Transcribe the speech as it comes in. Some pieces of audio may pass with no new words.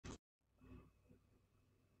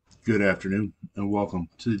Good afternoon, and welcome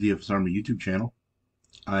to the DFS Army YouTube channel.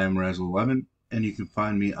 I am Razzle11, and you can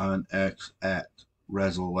find me on X at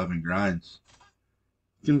Razzle11Grinds.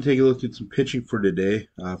 Going to take a look at some pitching for today,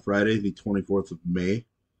 Friday, the 24th of May.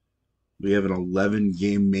 We have an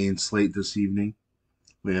 11-game main slate this evening.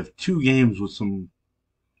 We have two games with some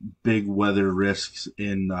big weather risks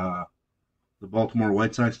in the Baltimore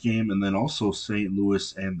White Sox game, and then also St.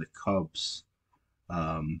 Louis and the Cubs.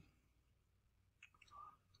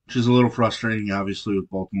 Which is a little frustrating, obviously, with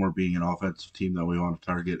Baltimore being an offensive team that we want to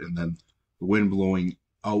target, and then the wind blowing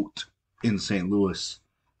out in St. Louis.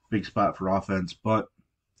 Big spot for offense, but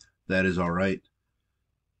that is all right.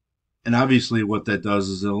 And obviously, what that does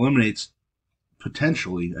is it eliminates,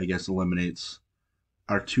 potentially, I guess, eliminates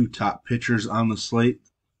our two top pitchers on the slate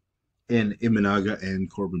in Imanaga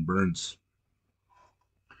and Corbin Burnes.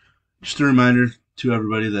 Just a reminder to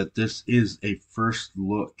everybody that this is a first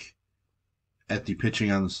look at the pitching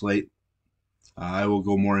on the slate. I will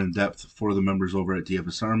go more in depth for the members over at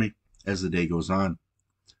DFS Army as the day goes on.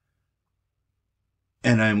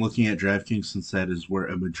 And I'm looking at DraftKings since that is where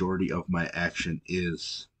a majority of my action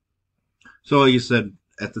is. So like I said,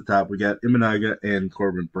 at the top we got Imanaga and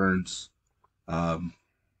Corbin Burnes. Imanaga's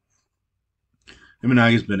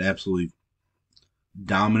been absolutely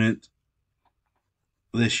dominant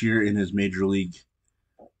this year in his major league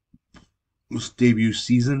debut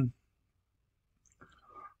season.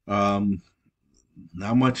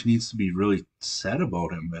 Not much needs to be really said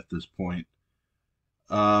about him at this point.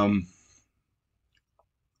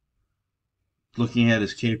 Looking at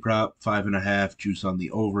his K prop, 5.5, juice on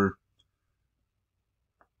the over.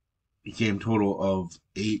 Game total of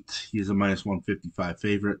 8. He's a minus 155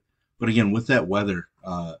 favorite. But again, with that weather,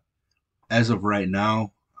 as of right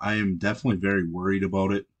now, I am definitely very worried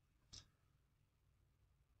about it.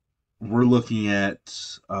 We're looking at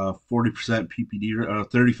 40% PPD,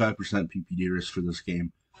 35% PPD risk for this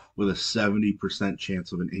game, with a 70%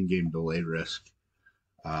 chance of an in-game delay risk.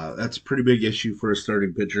 That's a pretty big issue for a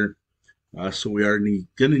starting pitcher. So we are going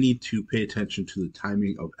to need to pay attention to the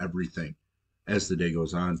timing of everything as the day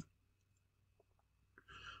goes on.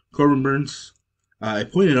 Corbin Burnes, I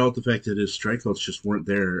pointed out the fact that his strikeouts just weren't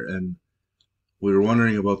there, and we were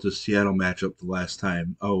wondering about the Seattle matchup the last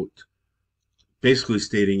time out. Basically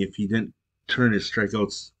stating if he didn't turn his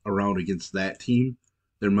strikeouts around against that team,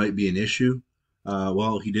 there might be an issue.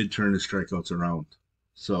 Well, he did turn his strikeouts around.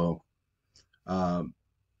 So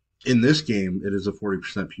in this game, it is a 40%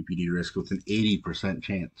 PPD risk with an 80%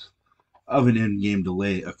 chance of an in-game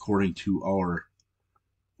delay, according to our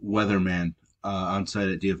weatherman on site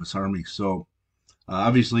at DFS Army. So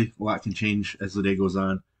obviously, a lot can change as the day goes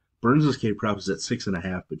on. Burnes' K prop is at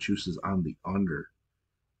 6.5, but juices on the under.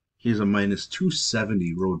 He's a minus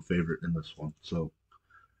 270 road favorite in this one. So,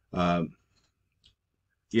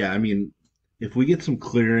 yeah, I mean, if we get some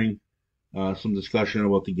clearing, some discussion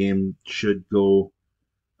about the game should go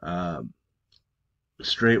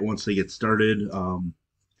straight once they get started.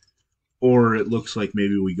 Or it looks like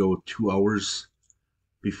maybe we go 2 hours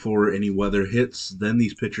before any weather hits, then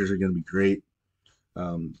these pitchers are going to be great.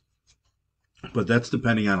 But that's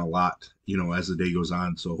depending on a lot, as the day goes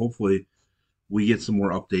on. So hopefully we get some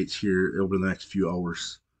more updates here over the next few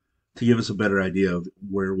hours to give us a better idea of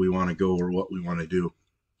where we want to go or what we want to do.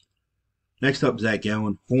 Next up, Zach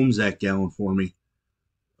Gallen. Home Zach Gallen for me.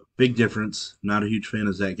 Big difference. Not a huge fan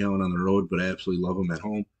of Zach Gallen on the road, but I absolutely love him at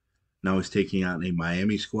home. Now he's taking on a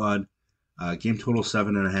Miami squad. Game total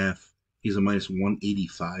 7.5. He's a minus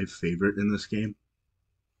 185 favorite in this game.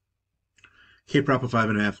 K prop of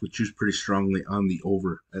 5.5, which juice pretty strongly on the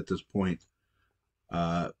over at this point.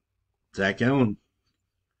 Zach Gallen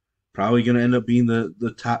probably going to end up being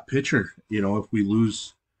the top pitcher. If we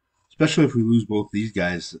lose, especially if we lose both these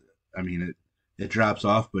guys, I mean, it drops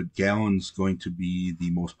off, but Gallen's going to be the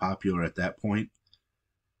most popular at that point.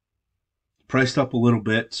 Priced up a little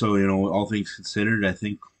bit, so, all things considered, I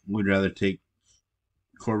think we'd rather take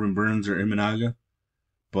Corbin Burnes or Imanaga,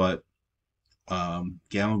 but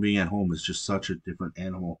Gallen being at home is just such a different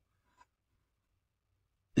animal.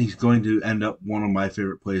 He's going to end up one of my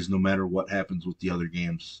favorite plays no matter what happens with the other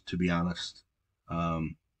games, to be honest.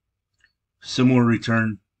 Similar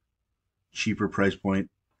return, cheaper price point.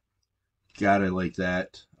 Gotta like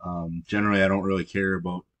that. Generally, I don't really care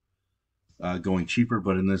about going cheaper,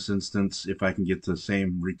 but in this instance, if I can get the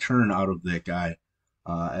same return out of that guy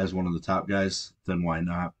as one of the top guys, then why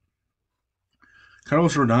not?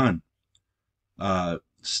 Carlos Rodon,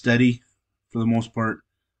 steady for the most part.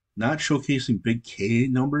 Not showcasing big K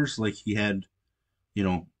numbers like he had,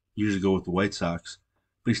 years ago with the White Sox.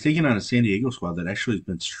 But he's taken on a San Diego squad that actually has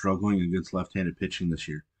been struggling against left-handed pitching this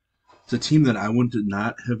year. It's a team that I would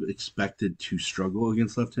not have expected to struggle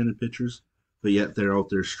against left-handed pitchers, but yet they're out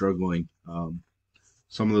there struggling.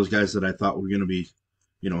 Some of those guys that I thought were going to be,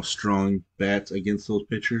 strong bats against those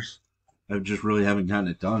pitchers, have just really haven't gotten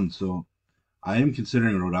it done. So I am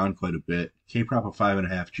considering Rodon quite a bit. K prop of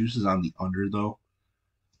 5.5. Juice is on the under though.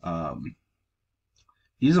 Um,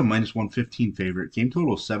 he's a minus 115 favorite. Game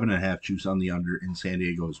total 7.5. Juice on the under in San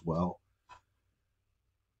Diego as well.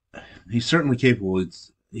 He's certainly capable.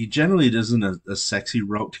 He generally isn't a sexy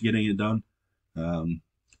route to getting it done. Um,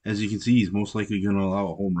 as you can see, he's most likely going to allow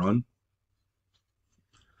a home run,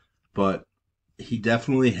 but he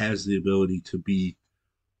definitely has the ability to be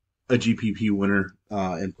a GPP winner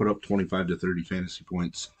and put up 25 to 30 fantasy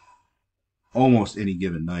points almost any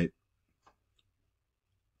given night.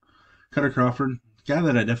 Cutter Crawford, guy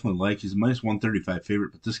that I definitely like. He's a minus 135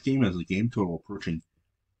 favorite, but this game has a game total approaching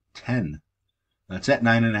 10. That's at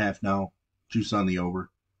 9.5 now. Juice on the over.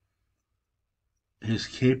 His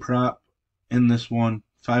K prop in this one,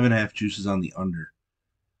 5.5. Juices on the under.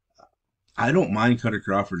 I don't mind Cutter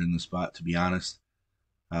Crawford in this spot, to be honest.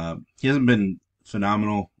 He hasn't been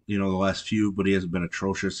phenomenal, the last few, but he hasn't been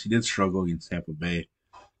atrocious. He did struggle against Tampa Bay.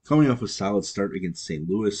 Coming off a solid start against St.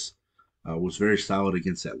 Louis, was very solid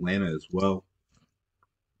against Atlanta as well.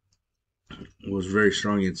 Was very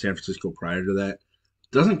strong in San Francisco prior to that.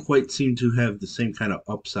 Doesn't quite seem to have the same kind of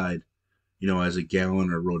upside, as a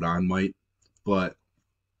Gallon or Rodon might, but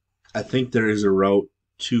I think there is a route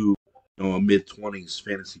to a mid-20s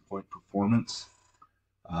fantasy point performance.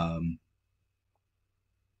 I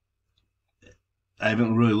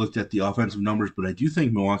haven't really looked at the offensive numbers, but I do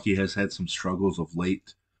think Milwaukee has had some struggles of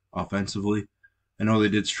late offensively. I know they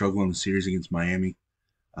did struggle in the series against Miami.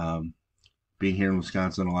 Being here in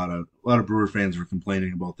Wisconsin, a lot of Brewer fans were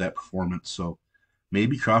complaining about that performance. So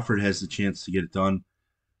maybe Crawford has the chance to get it done.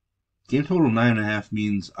 Game total 9.5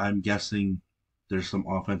 means I'm guessing there's some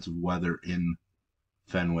offensive weather in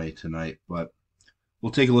Fenway tonight, but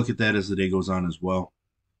we'll take a look at that as the day goes on as well.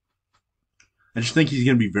 I just think he's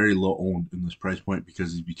going to be very low owned in this price point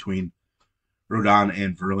because he's between Rodon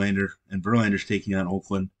and Verlander, and Verlander's taking on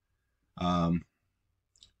Oakland.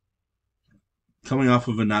 Coming off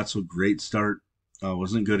of a not so great start,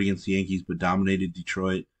 wasn't good against the Yankees, but dominated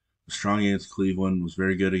Detroit. Was strong against Cleveland. Was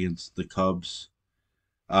very good against the Cubs.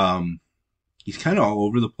 He's kind of all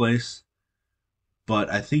over the place, but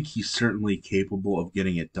I think he's certainly capable of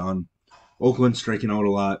getting it done. Oakland striking out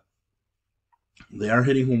a lot. They are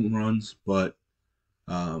hitting home runs, but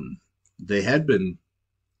they had been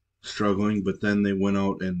struggling, but then they went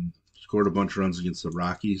out and scored a bunch of runs against the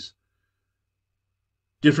Rockies.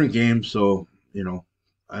 Different game, so,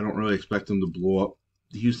 I don't really expect them to blow up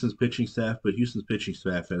the Houston's pitching staff, but Houston's pitching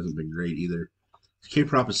staff hasn't been great either. K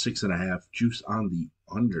prop is 6.5. Juice on the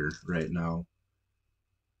under right now.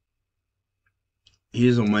 He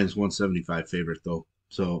is a minus 175 favorite, though,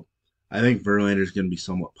 so I think Verlander is going to be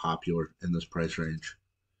somewhat popular in this price range.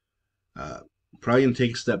 Probably going to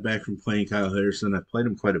take a step back from playing Kyle Harrison. I've played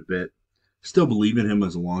him quite a bit. Still believe in him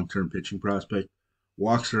as a long-term pitching prospect.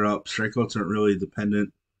 Walks are up. Strikeouts aren't really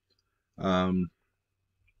dependent. I'm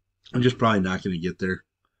just probably not going to get there.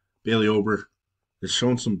 Bailey Ober has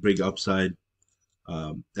shown some big upside.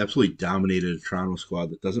 Absolutely dominated a Toronto squad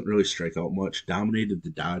that doesn't really strike out much. Dominated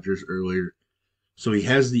the Dodgers earlier. So he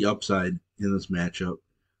has the upside in this matchup.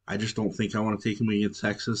 I just don't think I want to take him against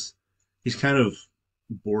Texas. He's kind of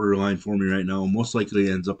borderline for me right now. Most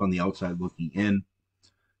likely ends up on the outside looking in.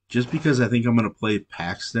 Just because I think I'm going to play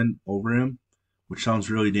Paxton over him, which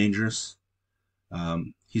sounds really dangerous.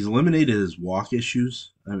 He's eliminated his walk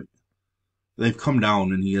issues. They've come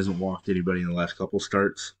down, and he hasn't walked anybody in the last couple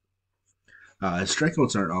starts. His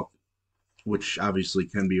strikeouts aren't up, which obviously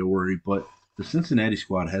can be a worry, but the Cincinnati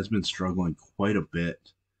squad has been struggling quite a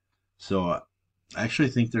bit. So I actually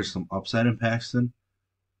think there's some upside in Paxton.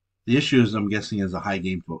 The issue is, I'm guessing, is a high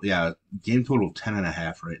game total. Yeah, game total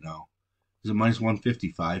 10.5 right now. He's a minus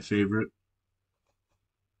 155 favorite.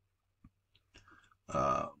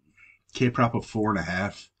 K prop of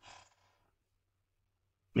 4.5.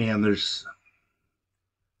 Man, it's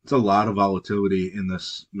a lot of volatility in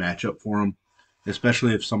this matchup for him,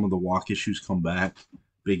 especially if some of the walk issues come back.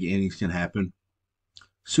 Big innings can happen.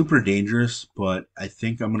 Super dangerous, but I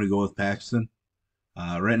think I'm going to go with Paxton.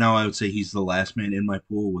 Right now, I would say he's the last man in my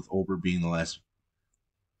pool, with Ober being the last,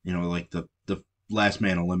 like the last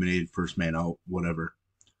man eliminated, first man out, whatever.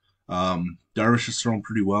 Darvish is thrown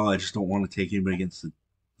pretty well. I just don't want to take anybody against the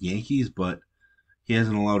Yankees, but he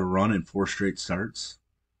hasn't allowed a run in 4 straight starts.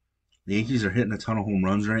 The Yankees are hitting a ton of home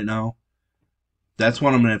runs right now. That's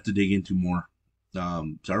one I'm going to have to dig into more.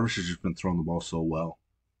 Darvish has just been throwing the ball so well.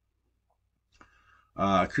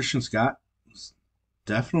 Christian Scott is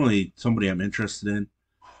definitely somebody I'm interested in.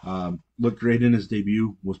 Looked great in his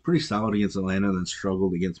debut. Was pretty solid against Atlanta, then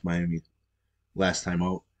struggled against Miami last time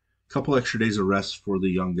out. Couple extra days of rest for the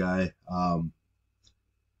young guy.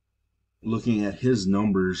 Looking at his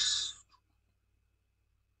numbers,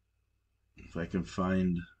 if I can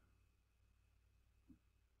find.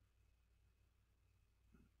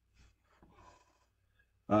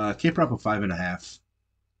 K prop of 5.5,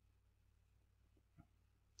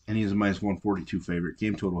 and he's a minus 142 favorite.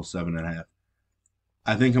 Game total 7.5.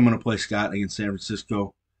 I think I'm going to play Scott against San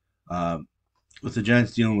Francisco. With the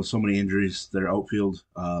Giants dealing with so many injuries, their outfield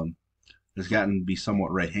has gotten to be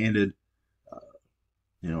somewhat right-handed.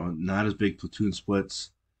 Not as big platoon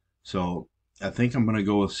splits. So I think I'm going to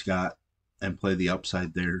go with Scott and play the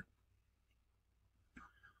upside there.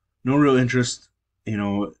 No real interest,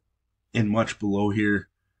 in much below here.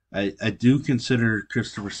 I do consider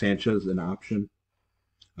Christopher Sanchez an option.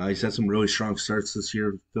 He's had some really strong starts this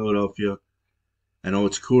year with Philadelphia. I know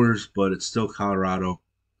it's Coors, but it's still Colorado.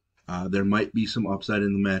 There might be some upside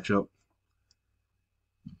in the matchup.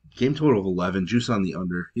 Game total of 11, juice on the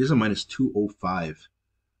under. He has a minus 205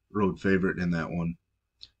 road favorite in that one.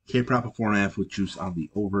 K prop of 4.5 with juice on the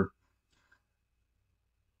over.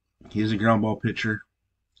 He is a ground ball pitcher.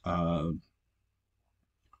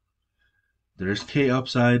 There's K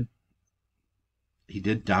upside. He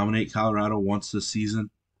did dominate Colorado once this season.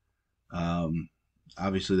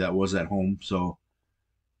 Obviously, that was at home, so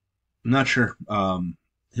I'm not sure.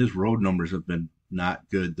 His road numbers have been not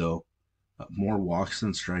good, though. More walks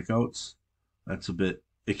than strikeouts. That's a bit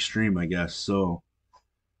extreme, I guess. So,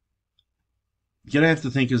 you're going to have to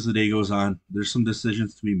think as the day goes on. There's some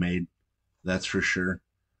decisions to be made. That's for sure.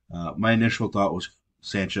 My initial thought was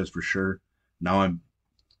Sanchez for sure. Now I'm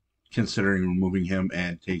considering removing him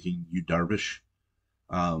and taking Yu Darvish.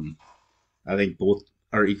 I think both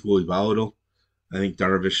are equally volatile. I think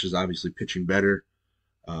Darvish is obviously pitching better.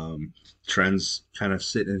 Trends kind of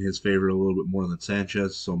sit in his favor a little bit more than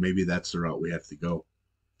Sanchez, so maybe that's the route we have to go.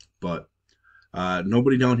 But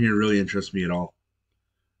nobody down here really interests me at all.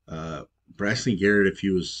 Braxton Garrett, if he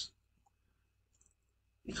was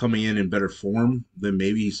coming in better form, then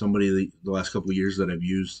maybe he's somebody the last couple of years that I've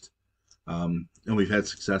used and we've had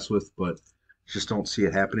success with, but just don't see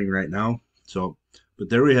it happening right now. So, but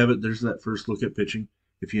there we have it. There's that first look at pitching.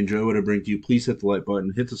 If you enjoy what I bring to you, please hit the like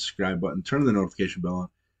button, hit the subscribe button, turn the notification bell on.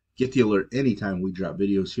 Get the alert anytime we drop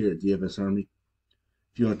videos here at DFS Army.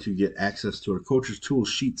 If you want to get access to our coaches, tools,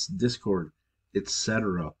 sheets, Discord,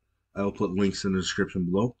 etc., I'll put links in the description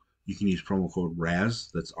below. You can use promo code RAZ,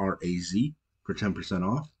 that's R-A-Z, for 10%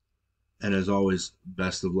 off. And as always,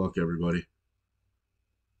 best of luck, everybody.